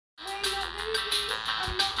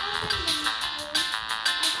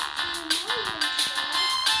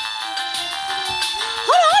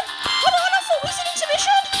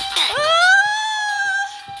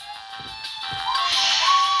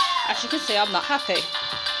I'm not happy.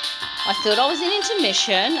 I thought I was in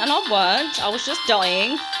intermission, and I weren't. I was just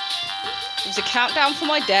dying. It was a countdown for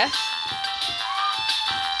my death.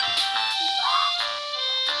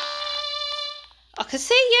 I can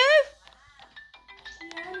see you.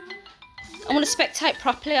 I want to spectate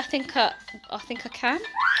properly. I think I can.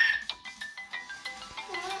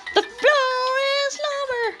 The floor is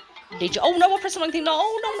lower. Did you? Oh no! I pressed the wrong thing. No!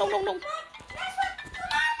 No!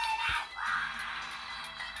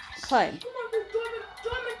 Climb.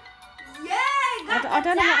 I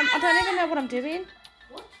don't even know what I'm doing.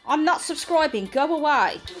 I'm not subscribing. Go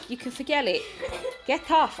away. You can forget it. Get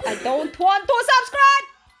off. I don't want to subscribe.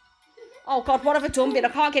 Oh God, what have I done? I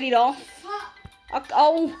can't get it off.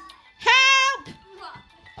 Oh, help!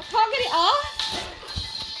 I can't get it off.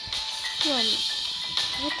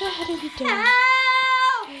 What the hell are you doing?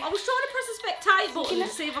 Help! I was trying to press the spectate button to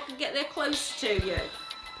see if I could get there close to you.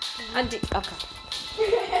 And it, okay.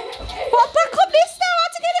 What? Back up this now. How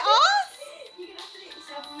to get it off?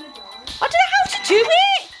 I don't know how to do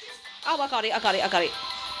it. Oh, I got it.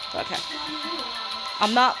 Okay.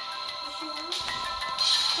 I'm not.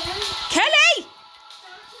 Kelly!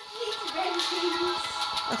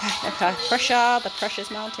 Okay. Pressure. The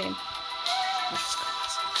pressure's mounting.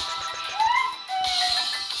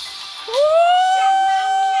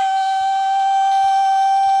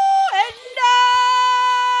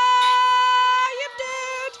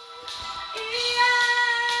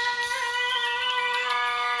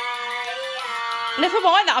 Never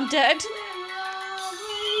mind that I'm dead.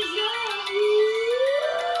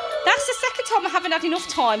 That's the second time I haven't had enough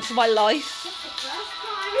time for my life.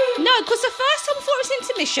 No, because the first time I thought it was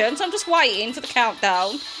intermission, so I'm just waiting for the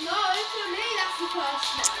countdown. No, for me that's the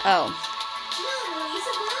first time. Oh. No, it's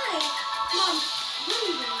a lie. Mum,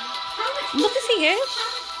 Look at you. how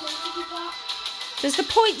much points have you got? Does the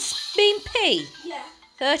points mean P? Yeah.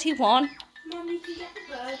 31. Mum, you can get the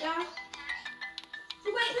burger.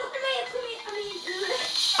 Wait, look at me.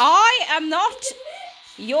 I am not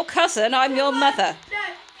your cousin, I'm your mother. No,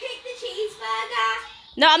 pick the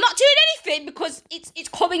cheeseburger. No, I'm not doing anything because it's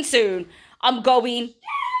coming soon. I'm going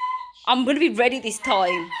to be ready this time.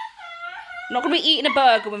 I'm not going to be eating a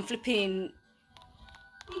burger when flipping...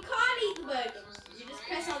 You can't eat the burger. You just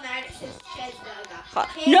press on there and it says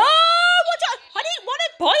cheeseburger. No! I didn't want to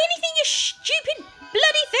buy anything, you stupid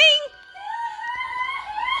bloody thing.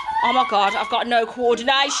 Oh my God, I've got no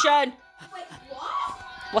coordination. Wait, what?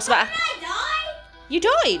 What's the matter? Did I die? You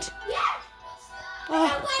died? Yeah. Oh.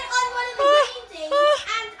 I went on one of the green things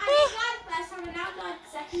and I didn't die the first time and now I died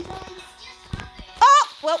the second time. Oh,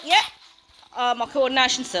 well, yeah. My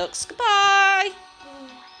coordination sucks. Goodbye.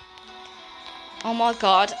 Oh my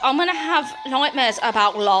God, I'm going to have nightmares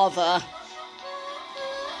about lava.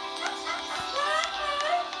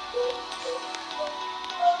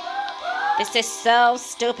 This is so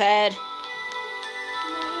stupid.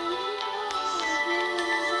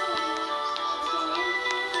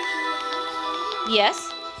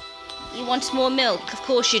 Yes? You want more milk? Of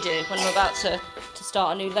course you do, when I'm about to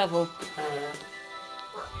start a new level.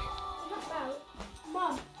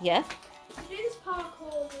 Mum, Yeah? do this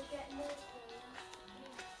parkour and get milk.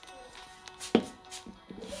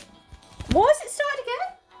 Why has it started again?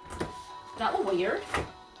 That was weird.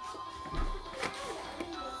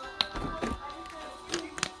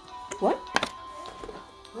 What?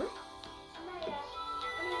 What?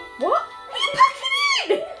 What? Are you packing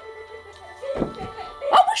in?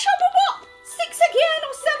 I wish I were what? 6 again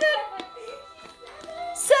or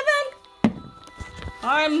 7? 7?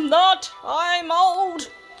 I'm not. I'm old.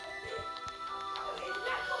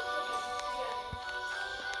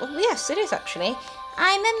 Well, yes, it is actually.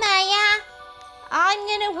 I'm Amaya. I'm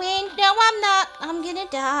gonna win. No, I'm not. I'm gonna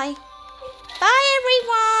die. Bye,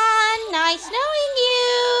 everyone. Nice knowing you.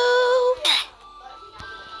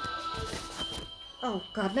 Oh,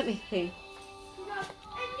 God, let me see.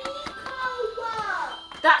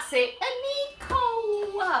 That's it.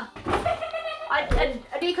 Aniko.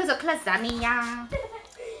 Aniko's a lasagna.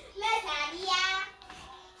 Lasagna.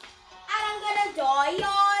 And I'm gonna die,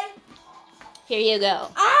 y'all. Here you go.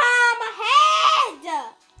 Ah, my head.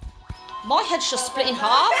 My head's just split in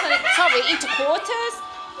half and it's sorry, into quarters.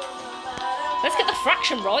 Let's get the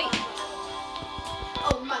fraction right.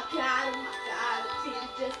 Oh my God.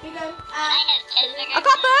 It's just begun. I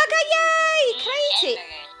got burger, yay! Can I eat it?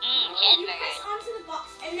 You press onto the box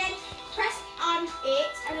and then press on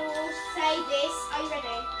it and it will say this. Are you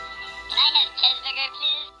ready? Can I have cheeseburger,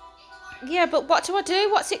 please? Yeah, but what do I do?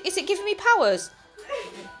 What's it? Is it giving me powers?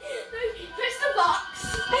 Press the box.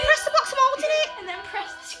 I press the box, I'm holding it. And then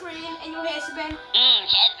press the screen and you'll hear something.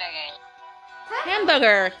 Cheeseburgers.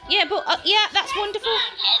 Hamburger. Yeah, but yeah, that's wonderful.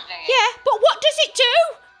 Cheeseburger. Yeah, but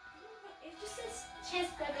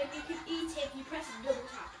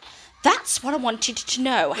That's what I wanted to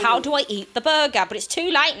know. How do I eat the burger? But it's too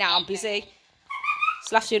late now. I'm busy.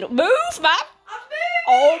 So have to move, man.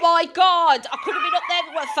 Oh my God! I could have been up there if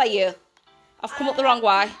it weren't for you. I've come up the wrong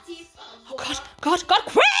way. Oh God!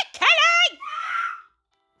 Quick, Kelly!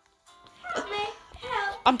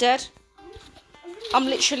 I'm dead. I'm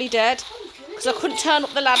literally dead because I couldn't turn up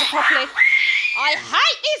the ladder properly. I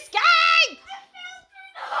hate this game.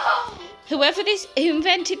 Who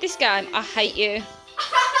invented this game, I hate you.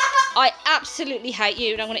 I absolutely hate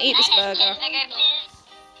you, and I'm going to eat this burger. Cheeseburger, please.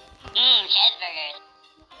 Cheeseburger.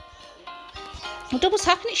 I'm double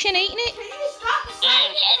tapping it, she ain't eating it.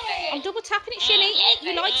 Cheeseburger. I'm double tapping it, she ain't eating it.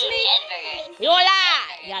 You lied to me. Cheeseburger. You're a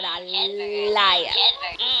liar. You're a liar.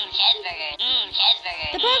 Cheeseburger.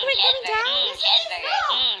 The burger ain't coming down.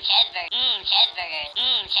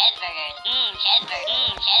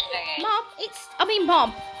 Mom,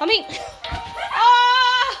 Mom. I mean...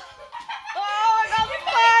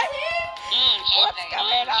 What's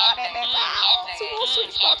going on in this house? More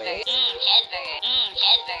sweet bodies.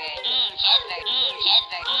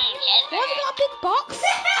 Why have you got a big box?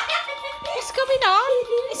 What's going on?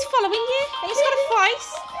 It's following you and it's got a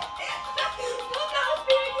face.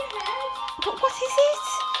 But what is it?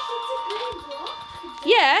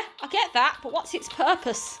 Yeah, I get that, but what's its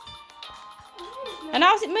purpose? And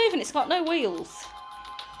how's it moving? It's got no wheels.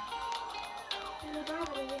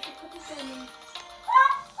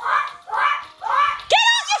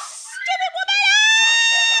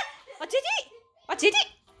 I did it!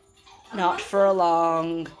 Not for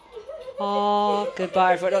long. Oh,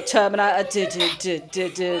 goodbye for it. Terminator.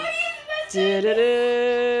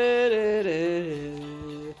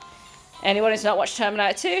 Anyone who's not watched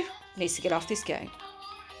Terminator 2 needs to get off this game.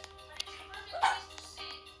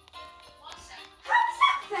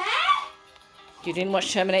 You didn't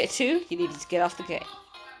watch Terminator 2, you needed to get off the game.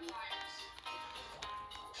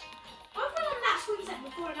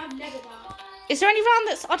 Is there any round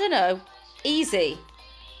that's, I don't know, easy?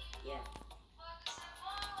 Yeah.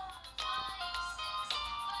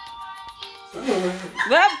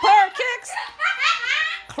 Vampire kicks!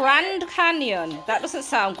 Grand Canyon. That doesn't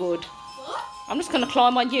sound good. What? I'm just going to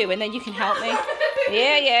climb on you and then you can help me.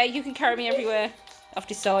 Yeah, you can carry me everywhere. I've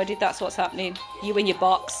decided that's what's happening. You and your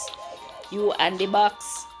box. You and the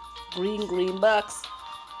box. Green box.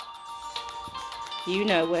 You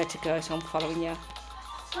know where to go, so I'm following you.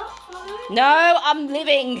 Stop following. No, I'm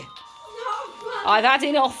living. Stop following. I've had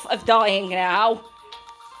enough of dying now.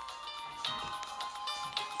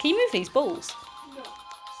 Can you move these balls? No.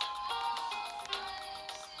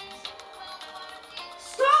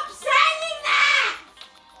 Stop saying that!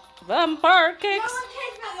 Vampire No kicks. one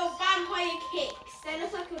cares about your vampire kicks. They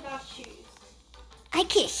look like your dad's shoes. I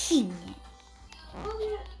can't see me. Oh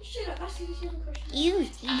yeah, shut up. That's because you have a crush on me. You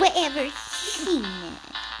whatever see me.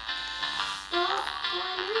 Stop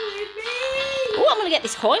following me. Oh, I'm going to get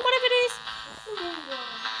this coin, whatever it is. That's the wrong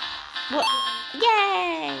one. What?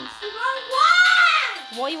 Yay! That's the wrong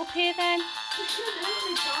one! Why are you up here then? Because I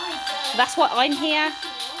only died there. That's why I'm here.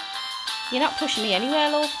 You're not pushing me anywhere,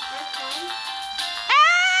 love. Okay.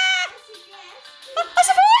 Ah! I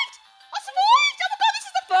survived! I survived! Oh my god, this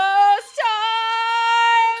is the first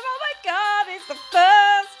time! Oh my god, it's the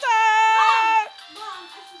first time! Mom,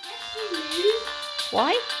 I suggest you move.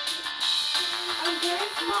 Why? I'm going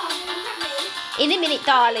to Mom. Look at me. In a minute,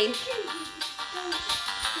 darling.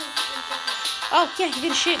 Oh, yeah, you're going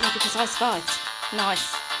to shoot me because I survived.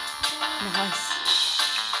 Nice. Nice.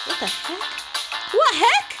 What the heck? What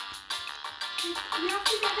heck? You have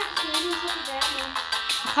to get that corner over there, Mom.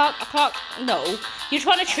 I can't, no. You're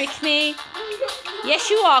trying to trick me. Yes,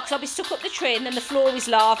 you are, because I'll be stuck up the tree and then the floor is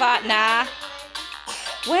lava. Nah.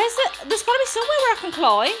 Where's the... There's got to be somewhere where I can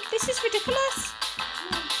climb. This is ridiculous.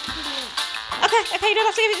 Okay, you don't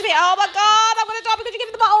have to give it to me. Oh my god, I'm going to die because you give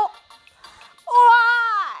me the bottle. Why?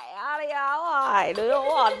 Why do you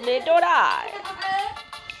want me to die?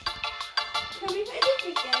 Can we play a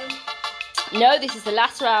different game? No, this is the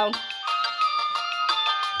last round.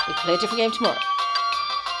 We can play a different game tomorrow.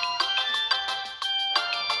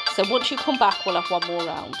 So once you come back, we'll have one more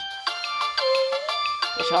round.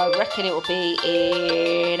 Which I reckon it will be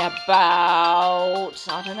in about,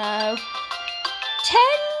 I don't know, 10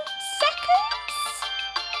 seconds?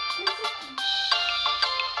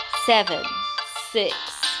 7, 6,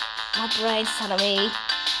 my brain's telling me,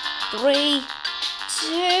 3,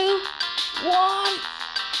 2, 1.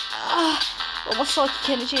 All my psychic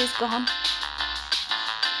energy is gone.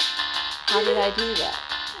 How did I do that?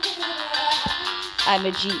 I'm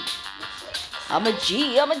a G. I'm a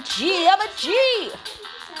G. I'm a G. I'm a G.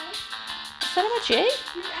 I said I'm a G.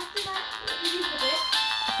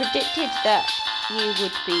 I predicted that you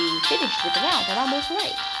would be finished with the round and almost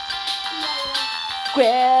late.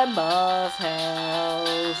 Grandma's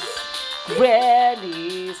house.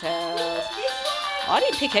 Granny's house. I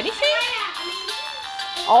didn't pick anything.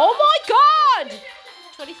 Oh my god!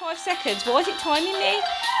 25 seconds. Why is it timing me?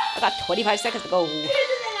 I got 25 seconds to go.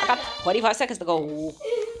 I got 25 seconds to go.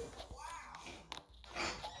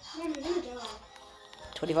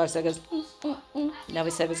 25 seconds. Now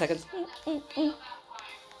it's 7 seconds.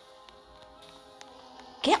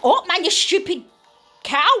 Get up, man, you stupid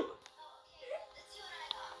cow.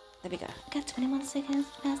 There we go. Got 21 seconds.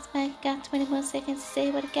 Got 21 seconds to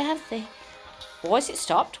say what I gotta say. Why is it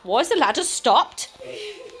stopped? Why is the ladder stopped? Did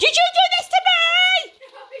you do this to me?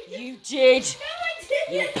 You did.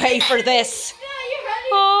 You pay for this.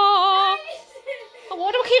 Oh,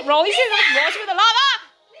 why do I keep rising? I'm rising with the ladder.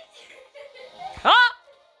 Huh?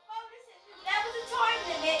 There was a time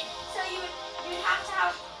limit, so you would have to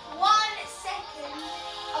have 1 second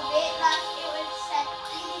of it. Like it would say,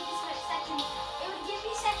 you need this much seconds. It would give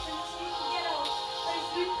you seconds so you can get off. But if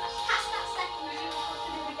you pass that second, you would have to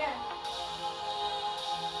do it again.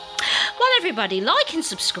 Well, everybody, like and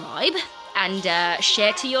subscribe and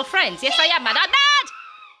share to your friends. Yes, I am mad. I'm mad.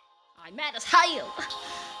 I'm mad as hell.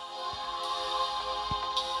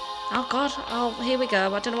 Oh, God. Oh, here we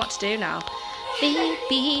go. I don't know what to do now.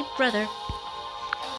 Baby brother.